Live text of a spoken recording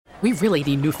We really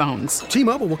need new phones.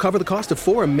 T-Mobile will cover the cost of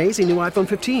 4 amazing new iPhone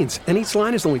 15s, and each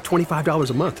line is only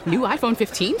 $25 a month. New iPhone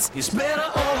 15s? It's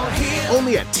better over here.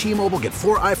 Only at T-Mobile, get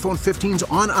 4 iPhone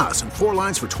 15s on us and 4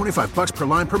 lines for $25 per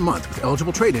line per month with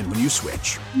eligible trade-in when you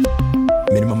switch.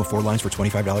 Minimum of 4 lines for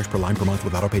 $25 per line per month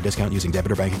with autopay discount using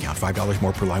debit or bank account. $5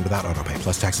 more per line without autopay,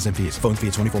 plus taxes and fees. Phone fee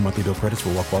at 24 monthly bill credits for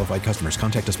well-qualified customers.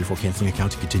 Contact us before canceling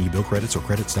account to continue bill credits or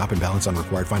credit stop and balance on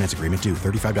required finance agreement due.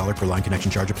 $35 per line connection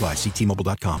charge applies. See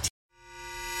T-Mobile.com.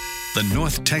 The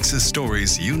North Texas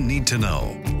stories you need to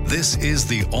know. This is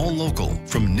the All Local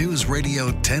from News Radio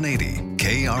 1080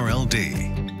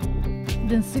 KRLD.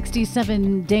 The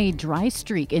 67-day dry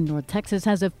streak in North Texas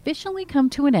has officially come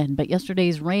to an end, but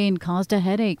yesterday's rain caused a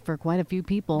headache for quite a few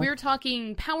people. We're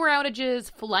talking power outages,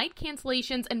 flight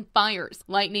cancellations, and fires.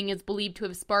 Lightning is believed to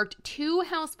have sparked 2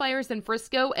 house fires in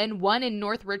Frisco and 1 in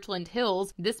North Richland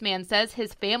Hills. This man says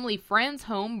his family friend's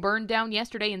home burned down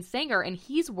yesterday in Sanger, and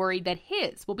he's worried that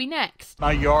his will be next.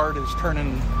 My yard is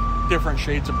turning different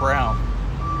shades of brown,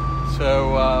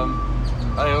 so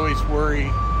I always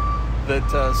worry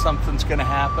that something's going to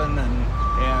happen,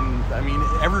 and I mean,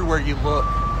 everywhere you look,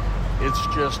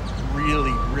 it's just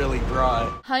really, really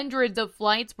dry. Hundreds of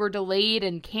flights were delayed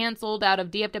and canceled out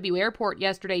of DFW Airport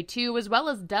yesterday, too, as well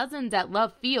as dozens at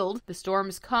Love Field. The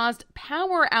storms caused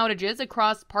power outages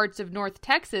across parts of North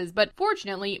Texas, but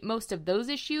fortunately, most of those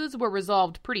issues were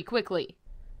resolved pretty quickly.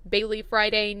 Bailey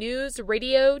Friday News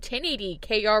Radio 1080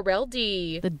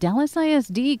 KRLD. The Dallas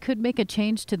ISD could make a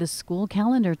change to the school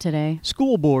calendar today.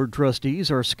 School board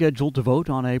trustees are scheduled to vote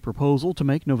on a proposal to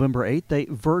make November 8th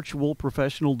a virtual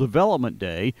professional development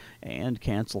day and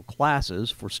cancel classes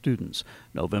for students.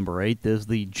 November 8th is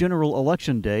the general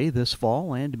election day this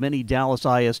fall, and many Dallas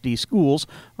ISD schools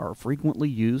are frequently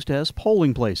used as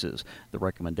polling places. The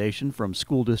recommendation from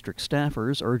school district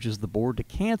staffers urges the board to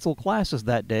cancel classes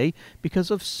that day because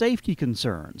of safety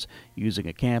concerns. Using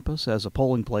a campus as a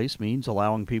polling place means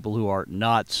allowing people who are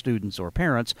not students or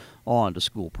parents onto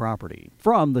school property.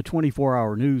 From the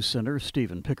 24-Hour News Center,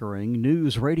 Stephen Pickering,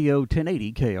 News Radio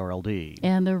 1080 KRLD.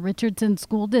 And the Richardson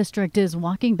School District is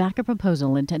walking back a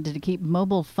proposal intended to keep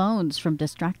mobile phones from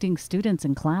distracting students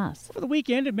in class. Over the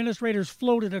weekend, administrators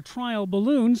floated a trial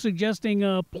balloon suggesting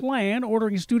a plan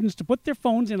ordering students to put their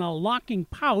phones in a locking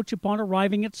pouch upon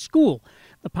arriving at school.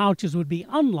 The pouches would be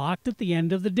unlocked at the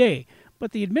end of the day.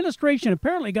 But the administration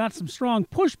apparently got some strong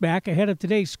pushback ahead of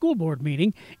today's school board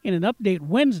meeting. In an update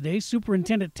Wednesday,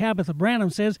 Superintendent Tabitha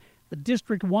Branham says the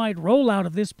district-wide rollout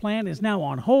of this plan is now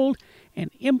on hold,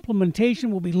 and implementation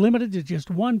will be limited to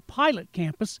just one pilot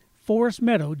campus, Forest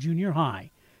Meadow Junior High.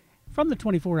 From the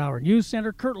 24-Hour News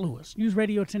Center, Kurt Lewis, News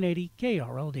Radio 1080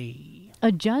 KRLD.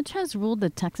 A judge has ruled the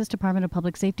Texas Department of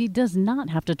Public Safety does not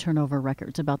have to turn over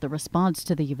records about the response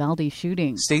to the Uvalde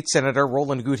shooting. State Senator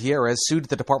Roland Gutierrez sued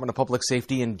the Department of Public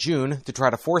Safety in June to try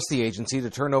to force the agency to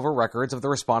turn over records of the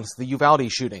response to the Uvalde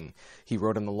shooting. He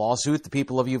wrote in the lawsuit, the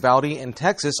people of Uvalde and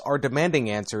Texas are demanding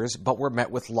answers, but were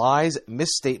met with lies,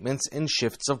 misstatements, and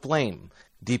shifts of blame.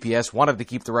 DPS wanted to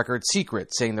keep the record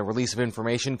secret, saying the release of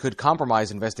information could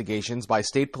compromise investigations by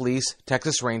state police,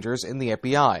 Texas Rangers, and the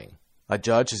FBI. A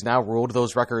judge has now ruled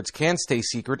those records can stay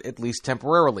secret at least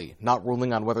temporarily, not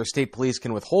ruling on whether state police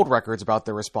can withhold records about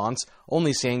their response,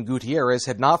 only saying Gutierrez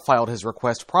had not filed his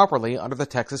request properly under the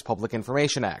Texas Public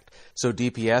Information Act, so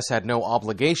DPS had no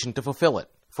obligation to fulfill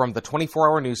it. From the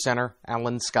 24-Hour News Center,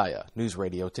 Alan Skaya, News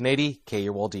Radio 1080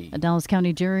 KRLD. A Dallas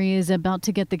County jury is about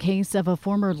to get the case of a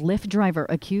former Lyft driver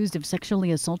accused of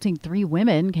sexually assaulting 3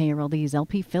 women. KRLD's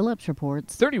LP Phillips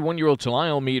reports. 31-year-old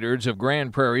Talil Meaders of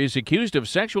Grand Prairie is accused of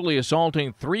sexually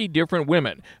assaulting 3 different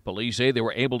women. Police say they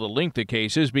were able to link the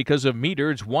cases because of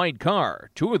Meaders' white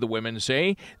car. 2 of the women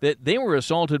say that they were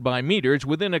assaulted by Meaders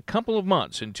within a couple of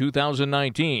months in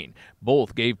 2019.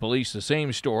 Both gave police the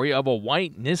same story of a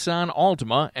white Nissan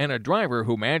Altima and a driver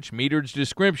who matched Meaders'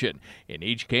 description. In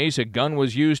each case, a gun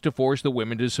was used to force the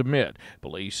women to submit.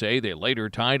 Police say they later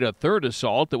tied a third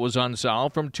assault that was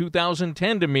unsolved from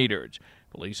 2010 to Meaders.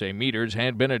 Police say Meaders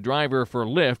had been a driver for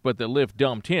Lyft, but the Lyft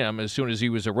dumped him as soon as he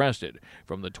was arrested.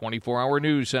 From the 24-Hour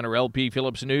News Center, LP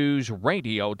Phillips News,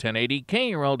 Radio 1080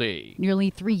 KRLD. Nearly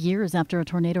 3 years after a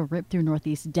tornado ripped through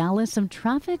northeast Dallas, some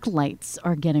traffic lights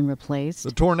are getting replaced.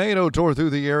 The tornado tore through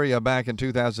the area back in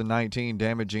 2019,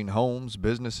 damaging homes,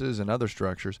 businesses, and other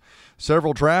structures.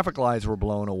 Several traffic lights were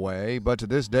blown away, but to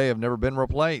this day have never been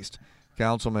replaced.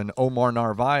 Councilman Omar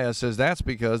Narvaez says that's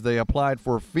because they applied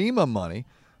for FEMA money,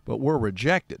 but were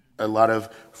rejected. A lot of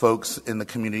folks in the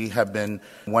community have been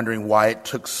wondering why it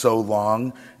took so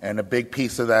long, and a big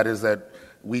piece of that is that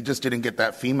we just didn't get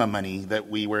that FEMA money that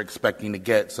we were expecting to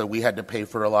get. So we had to pay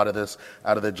for a lot of this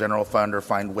out of the general fund or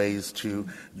find ways to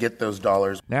get those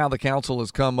dollars. Now the council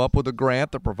has come up with a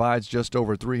grant that provides just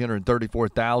over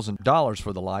 $334,000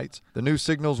 for the lights. The new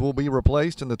signals will be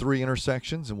replaced in the 3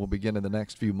 intersections and will begin in the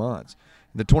next few months.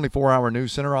 In the 24-hour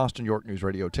news center, Austin, York News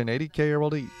Radio 1080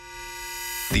 KRLD.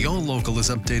 The All Local is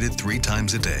updated 3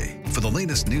 times a day. For the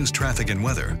latest news, traffic, and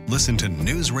weather, listen to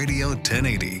News Radio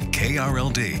 1080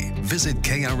 KRLD. Visit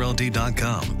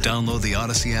KRLD.com, download the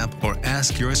Odyssey app, or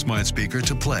ask your smart speaker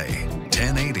to play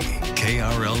 1080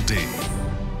 KRLD.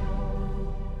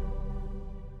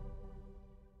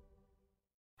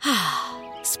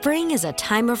 Spring is a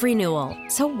time of renewal,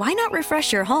 so why not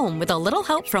refresh your home with a little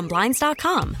help from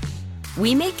Blinds.com?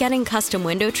 We make getting custom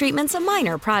window treatments a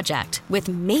minor project with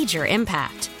major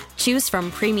impact. Choose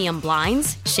from premium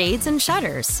blinds, shades, and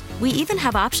shutters. We even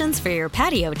have options for your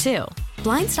patio, too.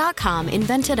 Blinds.com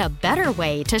invented a better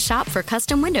way to shop for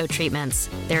custom window treatments.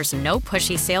 There's no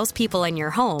pushy salespeople in your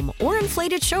home or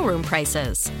inflated showroom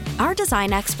prices. Our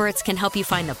design experts can help you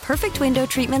find the perfect window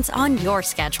treatments on your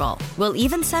schedule. We'll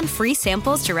even send free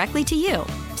samples directly to you.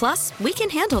 Plus, we can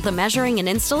handle the measuring and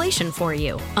installation for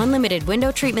you. Unlimited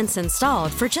window treatments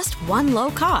installed for just one low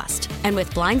cost. And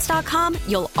with Blinds.com,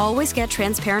 you'll always get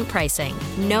transparent pricing.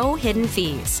 No hidden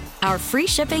fees. Our free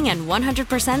shipping and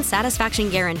 100% satisfaction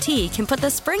guarantee can put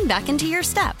the spring back into your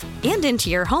step and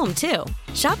into your home, too.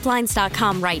 Shop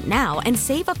Blinds.com right now and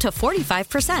save up to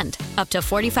 45%. Up to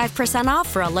 45% off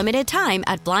for a limited time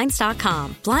at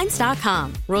Blinds.com.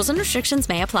 Blinds.com. Rules and restrictions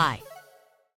may apply.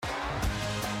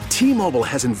 T-Mobile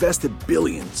has invested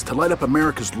billions to light up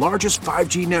America's largest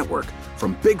 5G network,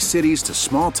 from big cities to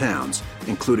small towns,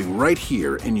 including right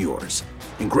here in yours.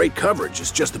 And great coverage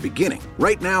is just the beginning.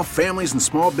 Right now, families and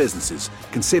small businesses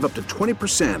can save up to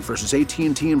 20% versus AT&T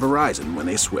and Verizon when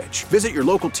they switch. Visit your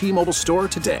local T-Mobile store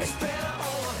today.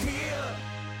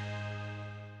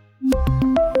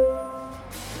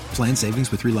 Plan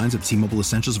savings with 3 lines of T-Mobile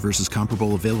Essentials versus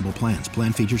comparable available plans.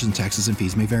 Plan features and taxes and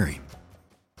fees may vary.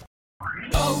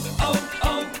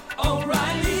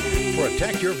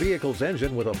 Protect your vehicle's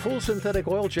engine with a full synthetic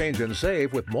oil change and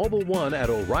save with Mobil 1 at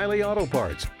O'Reilly Auto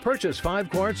Parts. Purchase 5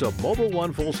 quarts of Mobil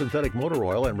 1 full synthetic motor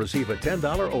oil and receive a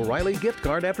 $10 O'Reilly gift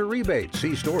card after rebate.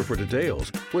 See store for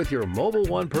details. With your Mobil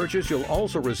 1 purchase, you'll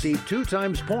also receive 2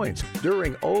 times points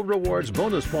during O Rewards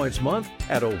Bonus Points Month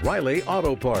at O'Reilly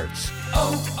Auto Parts.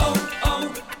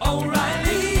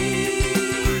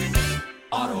 O'Reilly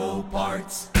Auto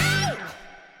Parts.